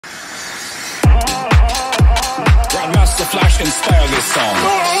the flash inspire this song.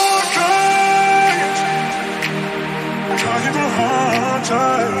 Talking about hard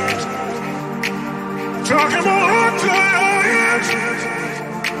times. Talking about hard times.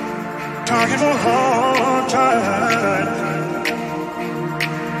 Talking about hard times.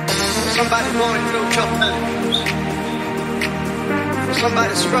 Somebody going through tough times.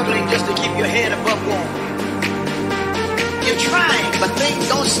 Somebody struggling just to keep your head above water. You're trying, but things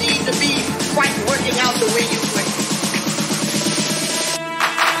don't seem to be quite working out the way you think.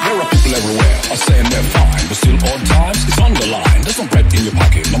 There are people everywhere are saying they're fine, but still odd times, it's on the line. There's no bread in your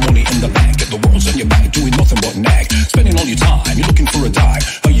pocket, no money in the bank. Yet the world's on your back, doing nothing but nag. Spending all your time, you're looking for a dime.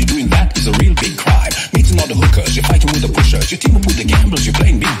 How you doing that is a real big crime. Meeting all the hookers, you're fighting with the pushers. You're teaming up with the gamblers, you're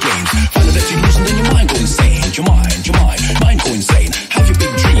playing big games. Find out that you're losing, then your mind go insane. Your mind go insane. Have your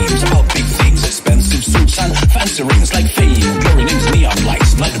big dreams about big things. Expensive suits and fancy rings like fame. Glory names, neon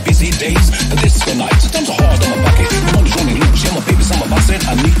lights, like the busy days, the disco nights. Sometimes are hard on my pocket, the money's running loose. Yeah, my baby's on my bus, and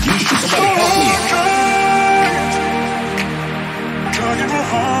I need you, should somebody help me. Talking about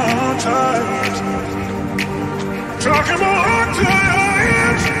hard times. Talking about hard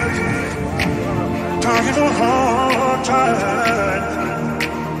times. Talking about hard times.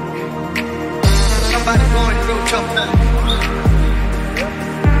 Somebody going through tough times.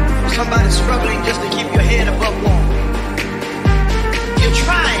 Somebody struggling just to keep your head above water. You're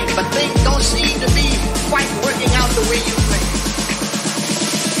trying, but things don't seem to be quite working out the way you think.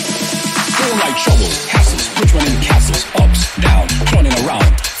 Feel like troubles, hassles, rich men in castles, ups, down, running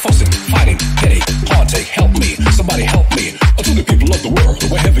around, fussing, fighting, headache, heartache, help me, somebody help me. Or to the people of the world,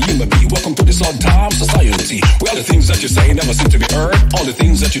 wherever you may be, welcome to this odd time society. Well, the things that you say never seem to be heard. All the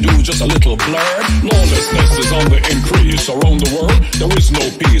things that you do just a little blurred. Lawlessness is on the increase around the world. There is no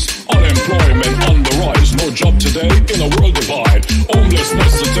peace. Unemployment on the rise. No job today in a world divide.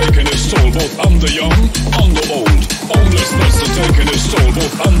 Homelessness is taking its toll, both on the young, on the old. Homelessness is taking its toll,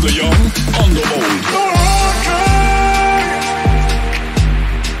 both on the young, on the old.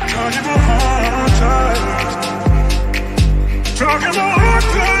 Talking about hard times. Talking about hard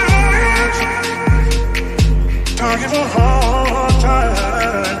times. Talking about hard times.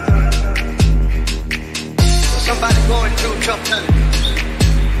 Somebody going through tough times.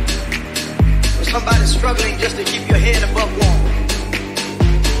 Somebody struggling just to keep your head above water.